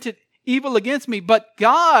 you meant it evil against me, but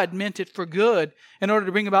God meant it for good in order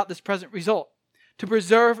to bring about this present result, to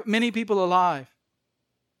preserve many people alive.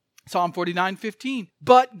 Psalm 49:15.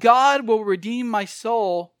 But God will redeem my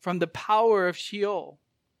soul from the power of Sheol,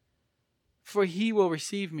 for He will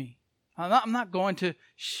receive me. I'm not going to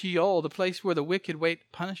Sheol, the place where the wicked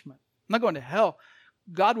wait punishment. I'm not going to hell.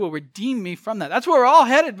 God will redeem me from that. That's where we're all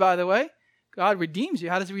headed, by the way. God redeems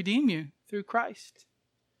you. How does He redeem you? Through Christ.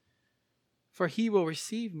 For He will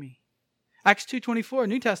receive me. Acts 2:24,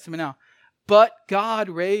 New Testament now. But God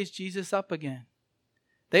raised Jesus up again.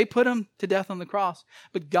 They put Him to death on the cross,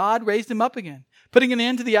 but God raised Him up again, putting an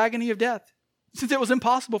end to the agony of death, since it was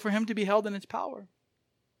impossible for Him to be held in its power.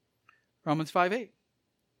 Romans 5:8.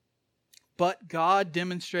 But God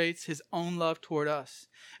demonstrates His own love toward us,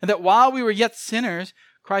 and that while we were yet sinners,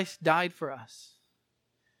 Christ died for us.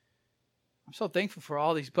 I'm so thankful for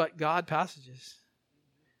all these but God passages.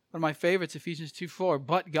 One of my favorites, Ephesians 2:4.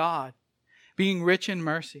 But God, being rich in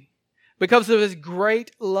mercy, because of His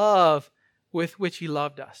great love with which He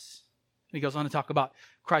loved us. And he goes on to talk about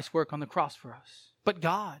Christ's work on the cross for us. But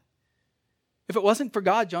God. If it wasn't for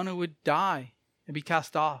God, Jonah would die and be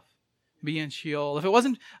cast off, be in Sheol. If it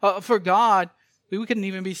wasn't for God, we couldn't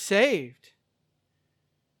even be saved.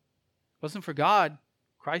 If it wasn't for God,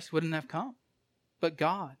 Christ wouldn't have come. But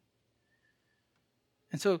God.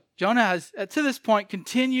 And so Jonah has, to this point,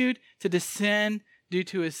 continued to descend due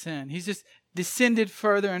to his sin. He's just descended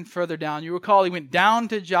further and further down. You recall he went down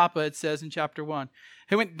to Joppa, it says in chapter 1.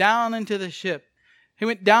 He went down into the ship. He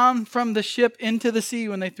went down from the ship into the sea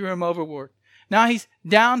when they threw him overboard. Now he's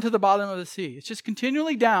down to the bottom of the sea. It's just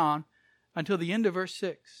continually down until the end of verse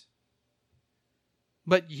 6.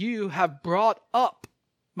 But you have brought up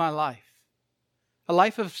my life. A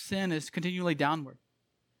life of sin is continually downward.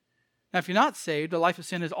 Now, if you're not saved, a life of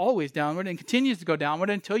sin is always downward and continues to go downward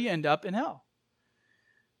until you end up in hell.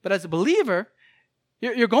 But as a believer,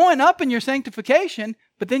 you're going up in your sanctification,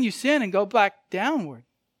 but then you sin and go back downward.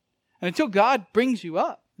 And until God brings you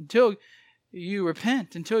up, until you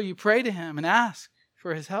repent, until you pray to Him and ask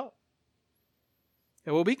for His help, it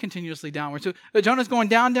will be continuously downward. So Jonah's going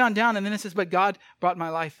down, down, down, and then it says, but God brought my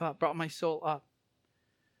life up, brought my soul up.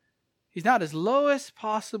 He's now at his lowest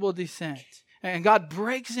possible descent, and God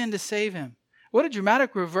breaks in to save him. What a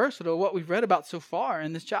dramatic reversal of what we've read about so far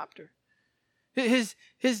in this chapter. His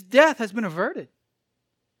death has been averted.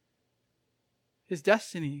 His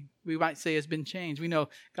destiny, we might say, has been changed. We know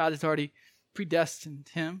God has already predestined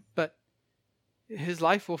him, but his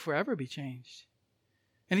life will forever be changed.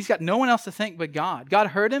 And he's got no one else to thank but God. God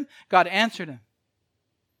heard him. God answered him.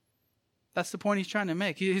 That's the point he's trying to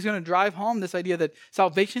make. He's going to drive home this idea that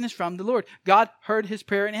salvation is from the Lord. God heard his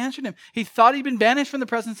prayer and answered him. He thought he'd been banished from the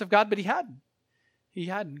presence of God, but he hadn't. He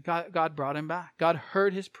hadn't. God brought him back. God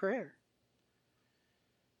heard his prayer.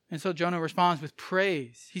 And so Jonah responds with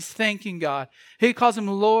praise. He's thanking God. He calls him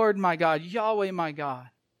Lord, my God, Yahweh, my God.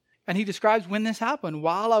 And he describes when this happened.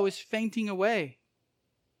 While I was fainting away.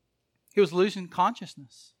 He was losing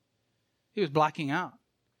consciousness. He was blacking out.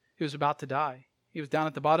 He was about to die. He was down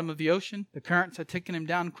at the bottom of the ocean. The currents had taken him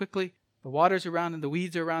down quickly. The waters around him, the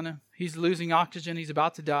weeds are around him. He's losing oxygen. He's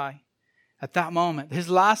about to die. At that moment, his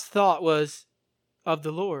last thought was of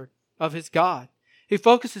the Lord, of his God. He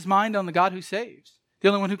focused his mind on the God who saves, the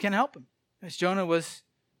only one who can help him. As Jonah was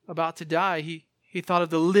about to die, he thought of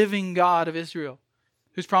the living God of Israel,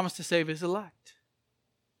 who's promised to save his elect.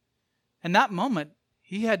 In that moment,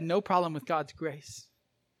 he had no problem with God's grace.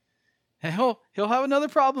 And he'll have another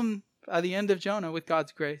problem by the end of Jonah with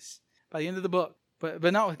God's grace, by the end of the book,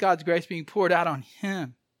 but not with God's grace being poured out on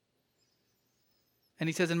him. And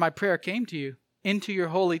he says, and my prayer came to you into your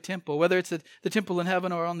holy temple, whether it's the temple in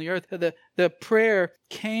heaven or on the earth, the prayer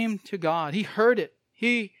came to God. He heard it.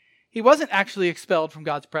 He wasn't actually expelled from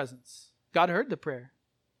God's presence. God heard the prayer.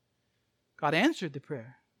 God answered the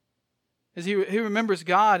prayer. As he remembers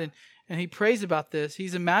God and he prays about this,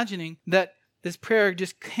 he's imagining that this prayer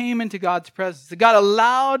just came into God's presence. That God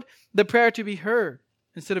allowed the prayer to be heard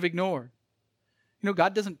instead of ignored. You know,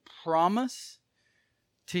 God doesn't promise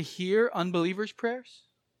to hear unbelievers' prayers.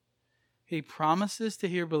 He promises to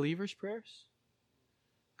hear believers' prayers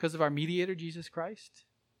because of our mediator, Jesus Christ.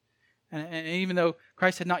 And even though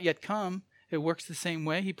Christ had not yet come, it works the same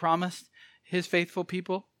way. He promised his faithful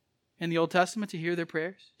people in the Old Testament to hear their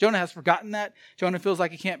prayers. Jonah has forgotten that. Jonah feels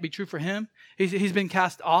like it can't be true for him. He's been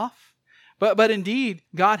cast off. But indeed,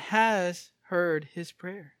 God has heard his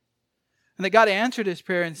prayer. And that God answered his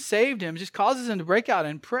prayer and saved him just causes him to break out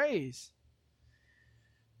in praise.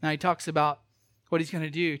 Now he talks about what he's going to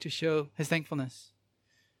do to show his thankfulness.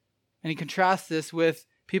 And he contrasts this with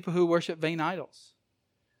people who worship vain idols.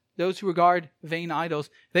 Those who regard vain idols,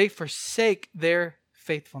 they forsake their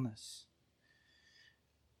faithfulness.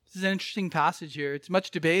 This is an interesting passage here. It's much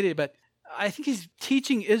debated, but I think he's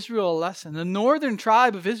teaching Israel a lesson. The northern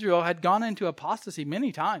tribe of Israel had gone into apostasy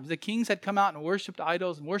many times. The kings had come out and worshipped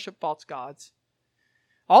idols and worshipped false gods.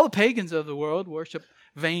 All the pagans of the world worship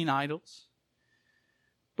vain idols.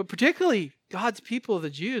 But particularly God's people, the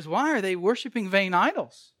Jews, why are they worshiping vain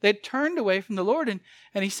idols? They had turned away from the Lord, and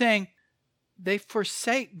he's saying they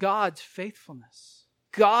forsake God's faithfulness.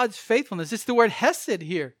 God's faithfulness. It's the word hesed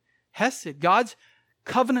here. Hesed, God's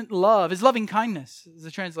covenant love, his loving kindness is the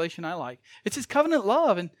translation I like. It's his covenant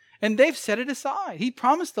love, and they've set it aside. He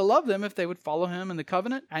promised to love them if they would follow him in the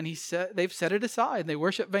covenant, and they've set it aside. They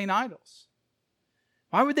worship vain idols.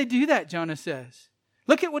 Why would they do that, Jonah says?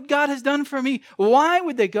 Look at what God has done for me. Why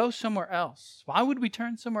would they go somewhere else? Why would we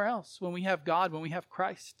turn somewhere else when we have God, when we have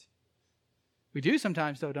Christ? We do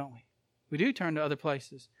sometimes, though, don't we? We do turn to other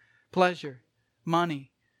places. Pleasure,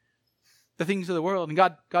 money, the things of the world, and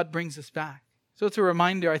God brings us back. So it's a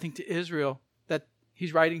reminder, I think, to Israel that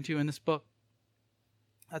he's writing to in this book.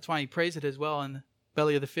 That's why he prays it as well in the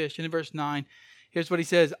belly of the fish. And in verse 9, here's what he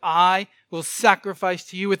says, I will sacrifice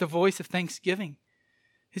to you with a voice of thanksgiving.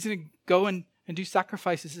 He's going to go and do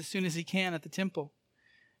sacrifices as soon as he can at the temple.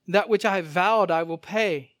 That which I have vowed, I will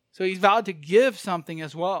pay. So he's vowed to give something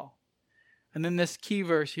as well. And then this key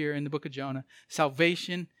verse here in the book of Jonah,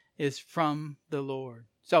 salvation is from the Lord.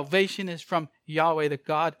 Salvation is from Yahweh, the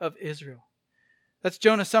God of Israel. That's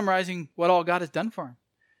Jonah summarizing what all God has done for him.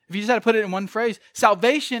 If you just had to put it in one phrase,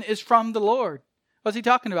 salvation is from the Lord. What's he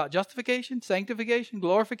talking about? Justification, sanctification,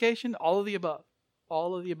 glorification, all of the above.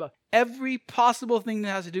 All of the above. Every possible thing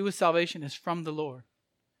that has to do with salvation is from the Lord.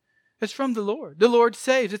 It's from the Lord. The Lord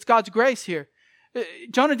saves. It's God's grace here.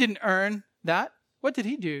 Jonah didn't earn that. What did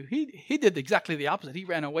he do? He did exactly the opposite. He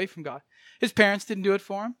ran away from God. His parents didn't do it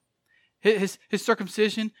for him. His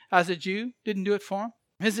circumcision as a Jew didn't do it for him.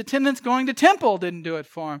 His attendance going to temple didn't do it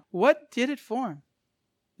for him. What did it for him?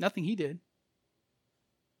 Nothing he did.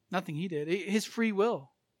 Nothing he did. His free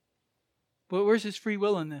will. But where's his free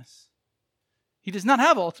will in this? He does not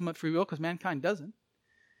have ultimate free will because mankind doesn't.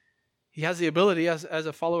 He has the ability as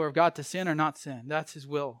a follower of God to sin or not sin. That's his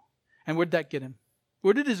will. And where did that get him?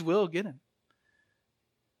 Where did his will get him?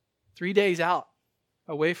 3 days out,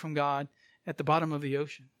 away from God, at the bottom of the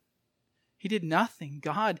ocean. He did nothing.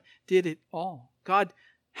 God did it all. God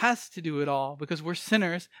has to do it all because we're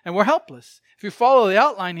sinners and we're helpless. If you follow the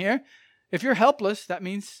outline here, if you're helpless, that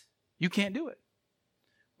means you can't do it.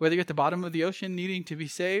 Whether you're at the bottom of the ocean needing to be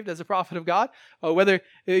saved as a prophet of God, or whether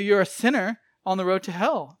you're a sinner on the road to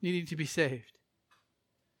hell needing to be saved.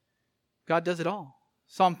 God does it all.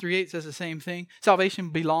 Psalm 3:8 says the same thing. Salvation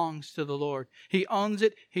belongs to the Lord. He owns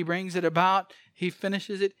it. He brings it about. He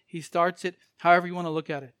finishes it. He starts it. However you want to look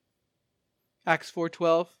at it. Acts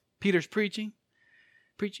 4:12. Peter's preaching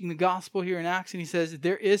the gospel here in Acts, and he says,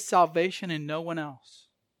 there is salvation in no one else.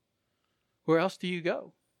 Where else do you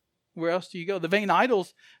go? Where else do you go? The vain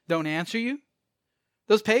idols don't answer you.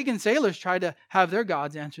 Those pagan sailors tried to have their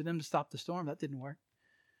gods answer them to stop the storm. That didn't work.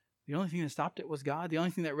 The only thing that stopped it was God. The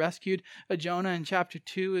only thing that rescued Jonah in chapter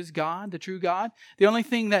 2 is God, the true God. The only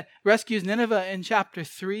thing that rescues Nineveh in chapter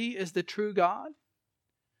 3 is the true God.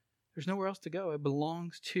 There's nowhere else to go. It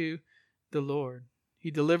belongs to the Lord. He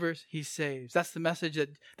delivers, He saves. That's the message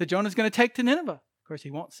that Jonah's going to take to Nineveh. Of course,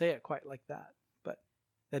 he won't say it quite like that, but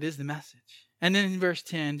that is the message. And then in verse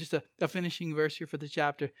 10, just a finishing verse here for the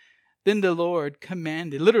chapter. Then the Lord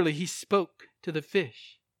commanded, literally He spoke to the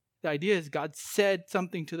fish. The idea is God said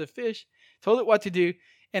something to the fish, told it what to do,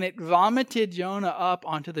 and it vomited Jonah up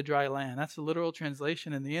onto the dry land. That's the literal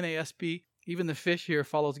translation in the NASB. Even the fish here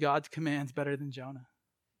follows God's commands better than Jonah.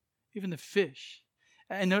 Even the fish.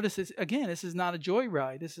 And notice this, again, this is not a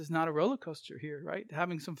joyride. This is not a roller coaster here, right?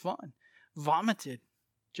 Having some fun. Vomited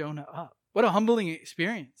Jonah up. What a humbling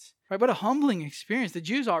experience, right? What a humbling experience. The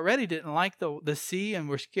Jews already didn't like the sea and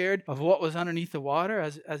were scared of what was underneath the water,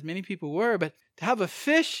 as many people were. But to have a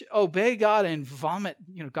fish obey God and vomit,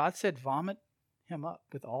 God said vomit him up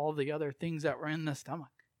with all the other things that were in the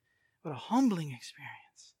stomach. What a humbling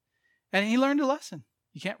experience. And he learned a lesson.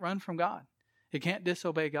 You can't run from God. You can't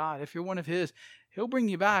disobey God. If you're one of His, He'll bring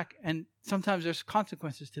you back. And sometimes there's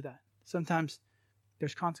consequences to that. Sometimes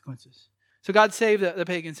there's consequences. So God saved the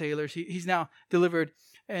pagan sailors. He's now delivered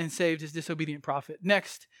and saved His disobedient prophet.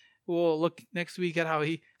 Next, we'll look next week at how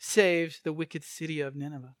He saves the wicked city of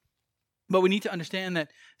Nineveh. But we need to understand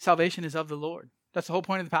that salvation is of the Lord. That's the whole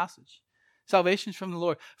point of the passage. Salvation is from the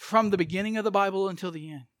Lord. From the beginning of the Bible until the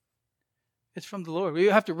end. It's from the Lord. We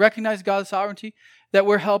have to recognize God's sovereignty, that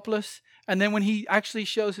we're helpless. And then when He actually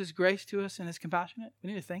shows His grace to us and is compassionate, we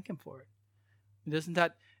need to thank Him for it. Doesn't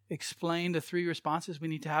that explain the 3 responses we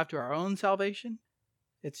need to have to our own salvation?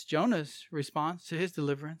 It's Jonah's response to his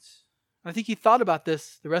deliverance. I think he thought about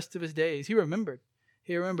this the rest of his days. He remembered.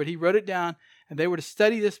 He wrote it down, and they were to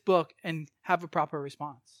study this book and have a proper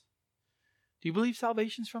response. Do you believe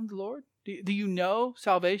salvation is from the Lord? Do you know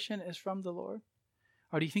salvation is from the Lord?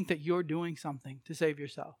 Or do you think that you're doing something to save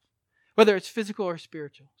yourself? Whether it's physical or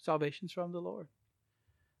spiritual, salvation's from the Lord.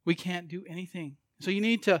 We can't do anything. So you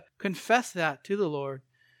need to confess that to the Lord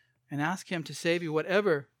and ask Him to save you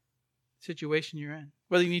whatever situation you're in.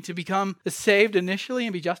 Whether you need to become saved initially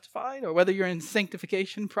and be justified, or whether you're in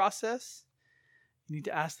sanctification process, you need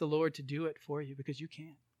to ask the Lord to do it for you because you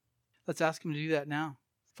can't. Let's ask Him to do that now.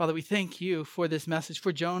 Father, we thank You for this message,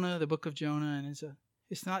 for Jonah, the book of Jonah, and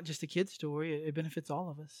it's not just a kid's story. It benefits all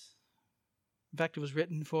of us. In fact, it was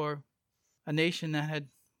written for a nation that had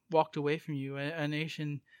walked away from You, a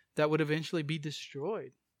nation that would eventually be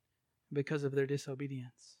destroyed because of their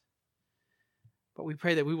disobedience. But we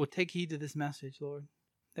pray that we will take heed to this message, Lord,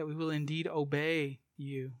 that we will indeed obey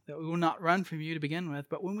You, that we will not run from You to begin with,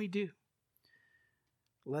 but when we do,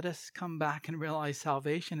 let us come back and realize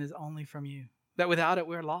salvation is only from You, that without it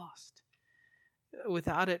we're lost.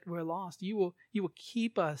 Without it we're lost. You will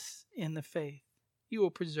keep us in the faith. You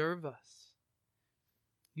will preserve us.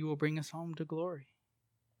 You will bring us home to glory.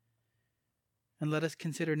 And let us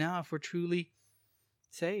consider now if we're truly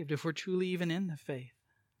saved, if we're truly even in the faith.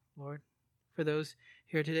 Lord, for those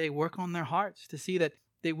here today, work on their hearts to see that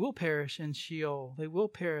they will perish in Sheol. They will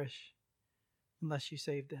perish unless You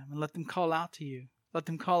save them. And let them call out to You. Let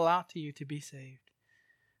them call out to You to be saved.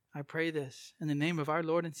 I pray this in the name of our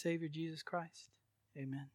Lord and Savior, Jesus Christ. Amen.